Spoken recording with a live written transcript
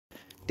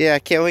Yeah, I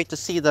can't wait to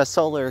see the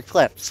solar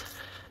eclipse.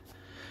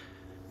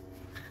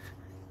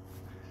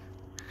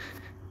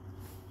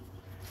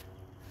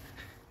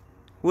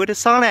 Where's the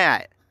sun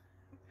at?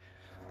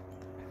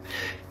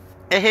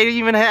 It ain't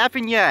even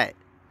happened yet.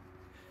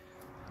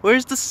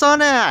 Where's the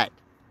sun at?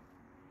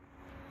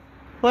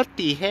 What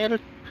the hell?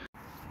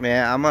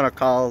 Man, I'm gonna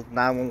call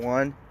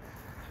 911.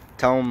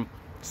 Tell them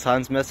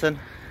sun's missing.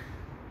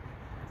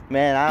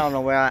 Man, I don't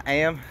know where I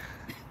am.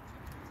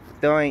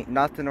 There ain't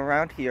nothing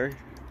around here.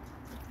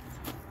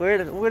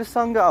 Where'd the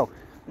sun go?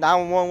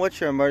 911, what's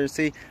your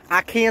emergency?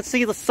 I can't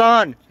see the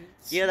sun.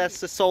 Yeah, that's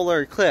the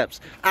solar eclipse.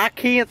 I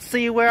can't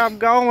see where I'm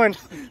going.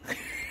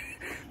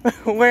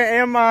 Where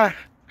am I?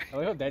 I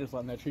like how Dad just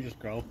letting that tree just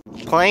grow.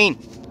 Plane,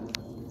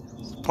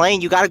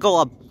 you gotta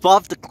go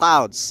above the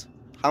clouds.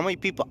 How many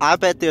people? I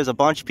bet there's a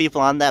bunch of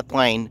people on that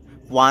plane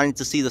wanting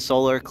to see the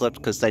solar eclipse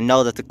because they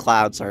know that the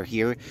clouds are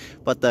here.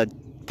 But the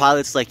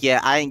pilot's like,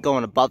 yeah, I ain't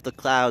going above the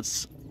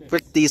clouds.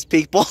 Frick these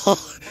people.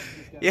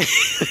 Yeah,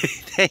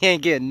 they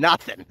ain't getting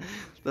nothing.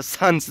 The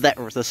sun's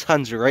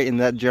right in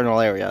that general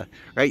area.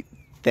 Right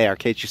there.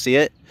 Can't you see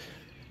it?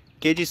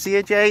 Can't you see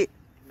it, Jay?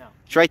 No.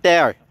 It's right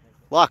there.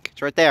 Look,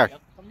 it's right there.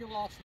 Yep. I'm getting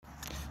lost.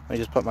 Let me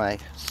just put my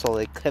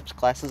solar eclipse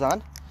glasses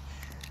on.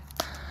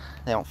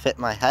 They don't fit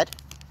my head.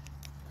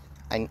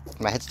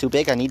 My head's too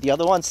big. I need the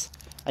other ones.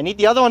 I need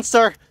the other ones,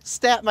 sir.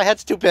 Stat, my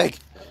head's too big.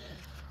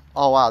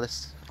 Oh wow,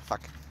 this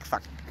fuck.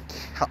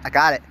 I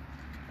got it.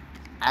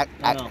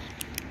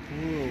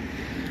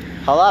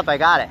 Hold up, I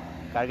got it.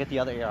 Gotta get the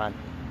other ear on.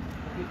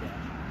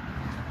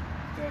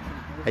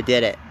 I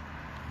did it.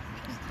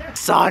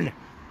 Son!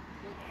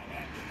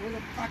 Where the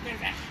fuck is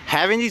that?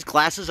 Having these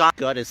glasses on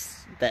good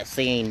is that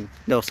seeing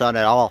no sun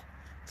at all.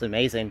 It's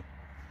amazing.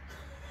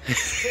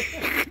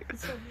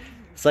 It's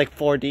like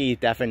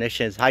 4D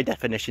definitions. High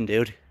definition,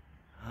 dude.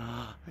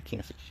 I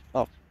can't see.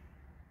 Oh.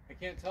 I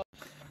can't tell.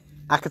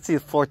 I could see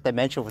the fourth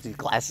dimension with these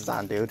glasses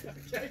on, dude.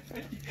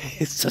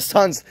 It's the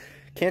sun's.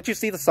 Can't you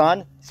see the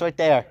sun? It's right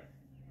there.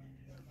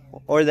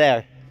 Or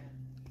there.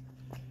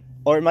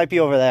 Or it might be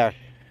over there.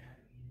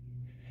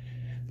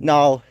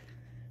 No.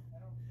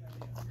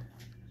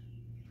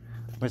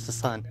 Where's the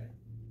sun?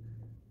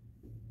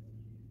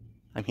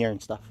 I'm hearing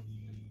stuff.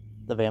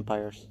 The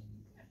vampires.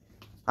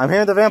 I'm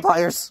hearing the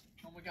vampires.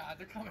 Oh my god,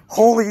 they're coming.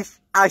 Holy,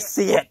 I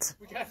see it.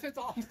 We gotta send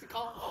dogs to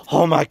call.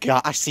 Oh my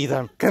god, I see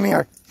them. Come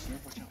here.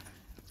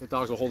 The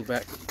dogs will hold it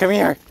back. Come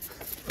here.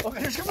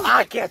 Okay,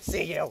 I can't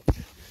see you.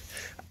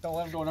 Don't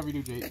let them go whenever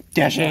you do, Jake.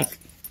 Dashy.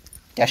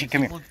 Dashy,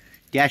 come here.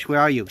 Dash, where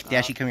are you?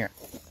 Dashy, come here.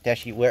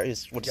 Dashy,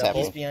 what's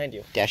happening? He's behind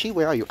you. Dashy,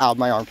 where are you? Ow,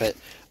 my armpit.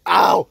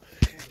 Ow!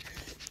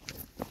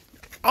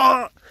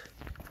 Oh!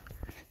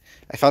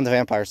 I found the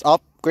vampires. Oh,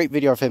 great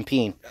video of him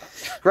peeing.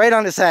 Right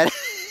on his head.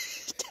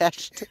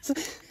 Dash,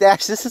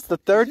 this is the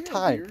third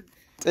time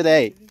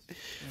today.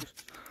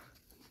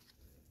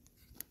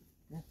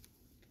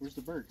 Where's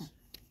the birds?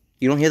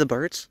 You don't hear the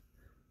birds?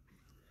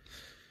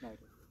 No.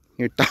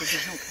 You're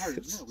There's no cars.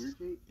 Isn't that weird,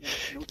 Jake?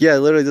 No yeah,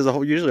 literally, there's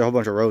usually a whole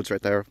bunch of roads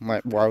right there.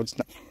 My roads.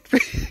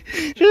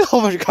 There's a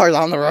whole bunch of cars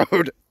on the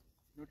road.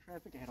 No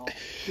traffic at all.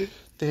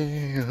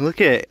 Damn,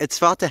 look at it. It's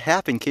about to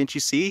happen. Can't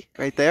you see?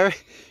 Right there?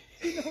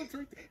 No, it's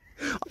right there.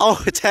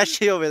 Oh, it's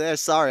actually over there.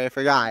 Sorry, I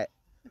forgot.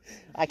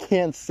 I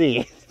can't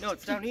see. No,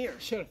 it's down here.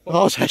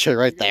 Oh, it's actually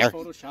right there.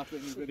 Photoshop it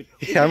in the video.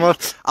 Yeah,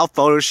 I'll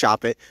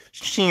Photoshop it.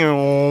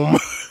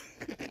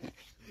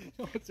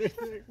 No, it's right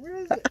there. Where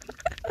is it?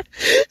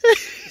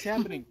 What's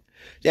happening?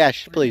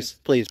 Dash, please,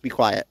 be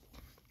quiet.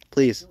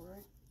 Please.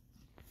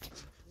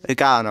 It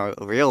got on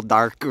a real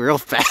dark, real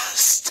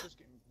fast. It's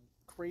getting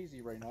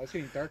crazy right now. It's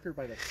getting darker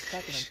by the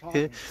second I'm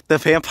talking. The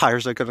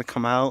vampires are gonna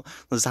come out.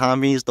 The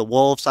zombies, the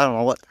wolves. I don't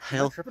know what the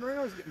hell. Tripping right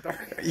now. It's getting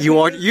darker. You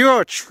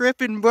are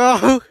tripping, bro.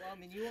 Well, I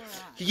mean, you are high.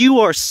 You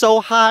are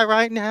so high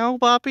right now,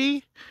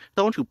 Bobby.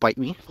 Don't you bite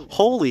me.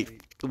 Holy,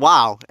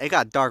 wow. It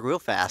got dark real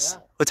fast.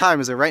 Yeah. What time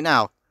is it right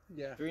now?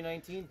 Yeah.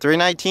 3:19.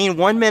 3:19.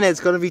 1 minute. It's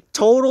gonna be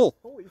total.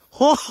 Holy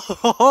Ho,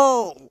 ho,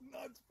 ho.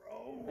 nuts,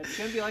 bro. It's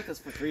gonna be like this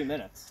for 3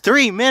 minutes.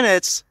 3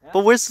 minutes? Yeah.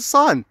 But where's the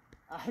sun?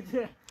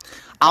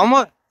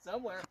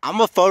 Somewhere. I'm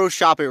gonna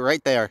Photoshop it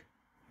right there.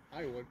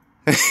 I would.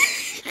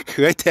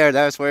 Right there,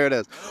 that's where it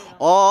is.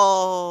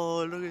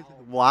 Oh, look at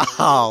that.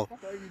 Wow.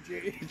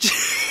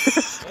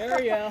 There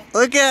we go.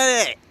 Look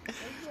at it.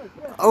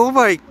 Oh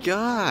my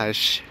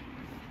gosh.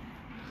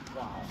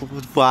 Wow.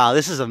 Wow,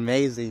 this is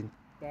amazing.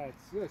 This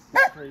is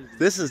crazy.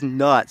 This is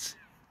nuts.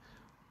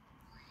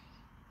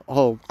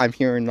 Oh, I'm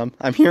hearing them.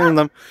 I'm hearing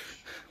them.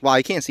 Wow,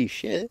 you can't see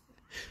shit.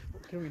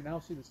 Can we now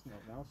see the snow?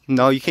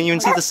 No, you can't even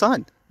see the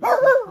sun. But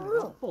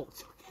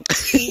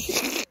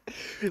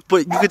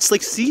you could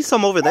like see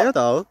some over there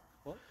though.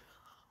 What?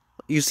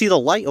 You see the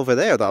light over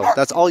there though.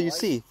 That's all you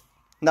see.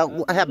 Now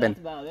what happened?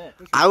 That's about it.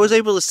 I was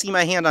able to see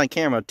my hand on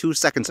camera 2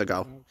 seconds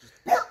ago.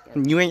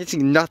 You ain't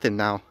seeing nothing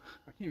now.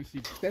 I can't even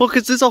see. Well,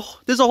 because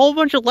there's a whole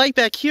bunch of light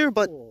back here,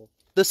 but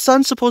the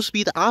sun's supposed to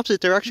be the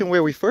opposite direction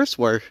where we first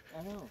were.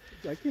 I know.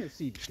 I can't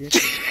see dick.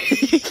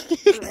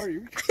 Where are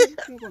you?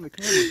 Show up on the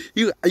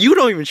camera. You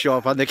don't even show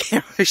up on the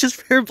camera. It's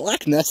just pure It's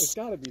blackness.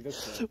 gotta be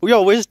this way.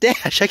 Yo, where's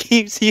Dash? I can't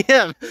even see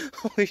him.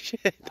 Holy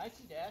shit. I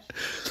see Dash.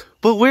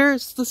 But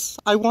where's the...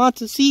 I want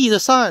to see the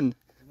sun.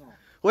 No.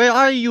 Where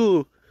are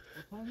you?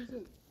 What time is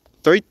it?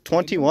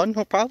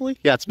 3:21, probably?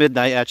 Yeah, it's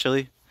midnight,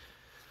 actually.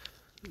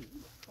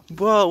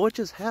 Whoa, what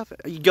just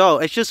happened? Yo,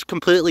 it's just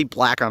completely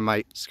black on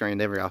my screen.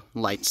 There we go.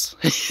 Lights.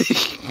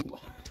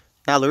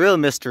 Now, the real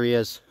mystery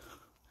is,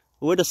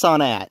 where the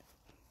sun at?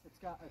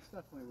 It's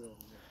definitely real.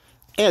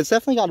 Yeah, it's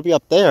definitely got to be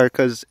up there,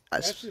 because...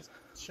 That's just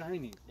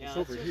shining. Yeah, It's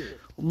over that's here.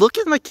 Look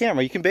at my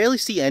camera. You can barely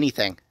see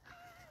anything.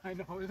 I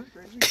know, isn't it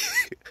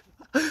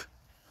crazy?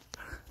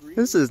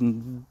 This is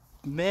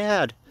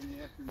mad.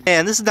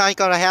 And this is not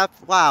gonna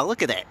happen. Wow,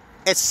 look at it.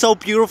 It's so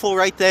beautiful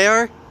right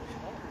there.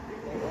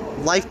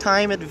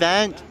 Lifetime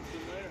event.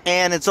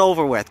 And it's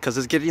over with because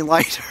it's getting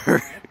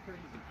lighter.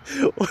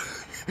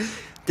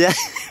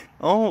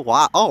 Oh,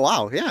 wow. Oh,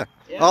 wow. Yeah.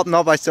 Oh,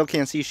 no, but I still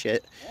can't see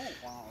shit. Oh,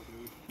 wow,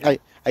 dude.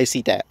 I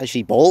see that. I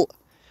see Bolt.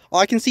 Oh,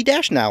 I can see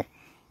Dash now.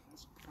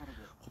 That's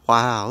incredible.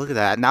 Wow, look at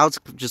that. Now it's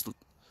just...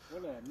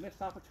 What a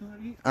missed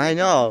opportunity. I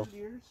know. 100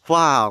 years.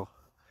 Wow.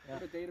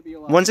 What a day to be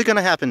alive. When's it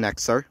gonna happen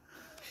next, sir?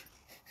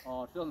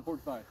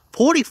 2045.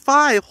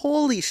 45?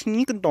 Holy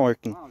sneaking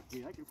dorking. Wow,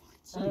 dude, I can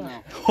see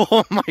now.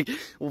 Oh my...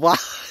 Wow.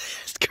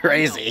 That's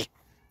crazy.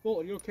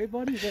 Bull, are you okay,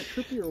 buddy? Is that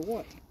trippy or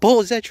what?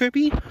 Bull, is that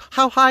trippy?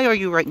 How high are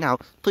you right now?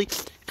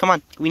 Please, come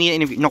on. We need an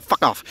interview. No,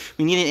 fuck off.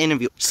 We need an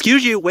interview.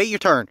 Excuse you. Wait your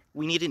turn.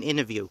 We need an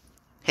interview.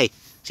 Hey,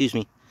 excuse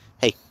me.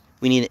 Hey,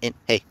 we need an...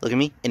 Hey, look at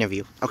me.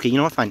 Interview. Okay, you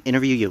know what? Fine.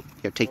 Interview you.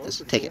 Here, take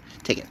this. Take it.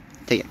 Take it.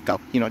 Take it.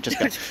 Go. You know, just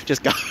go.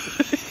 Just go.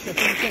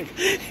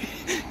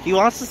 He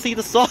wants to see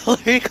the solar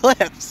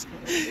eclipse.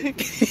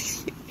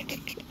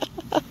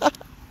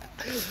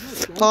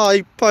 Oh,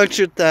 he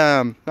punctured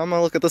them. I'm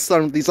gonna look at the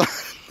sun with these on.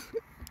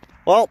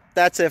 Well,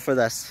 that's it for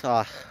this.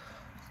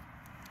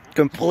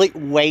 Complete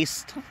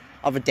waste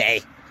of a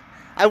day.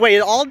 I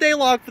waited all day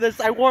long for this.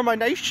 I wore my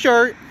nice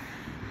shirt.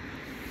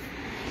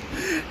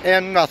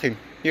 And nothing.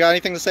 You got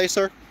anything to say,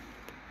 sir?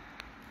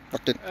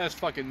 Nothing. That's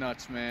fucking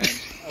nuts, man.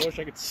 I wish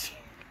I could see.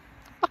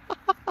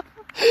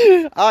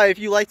 Alright, if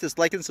you like this,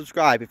 like and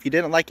subscribe. If you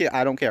didn't like it,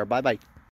 I don't care. Bye-bye.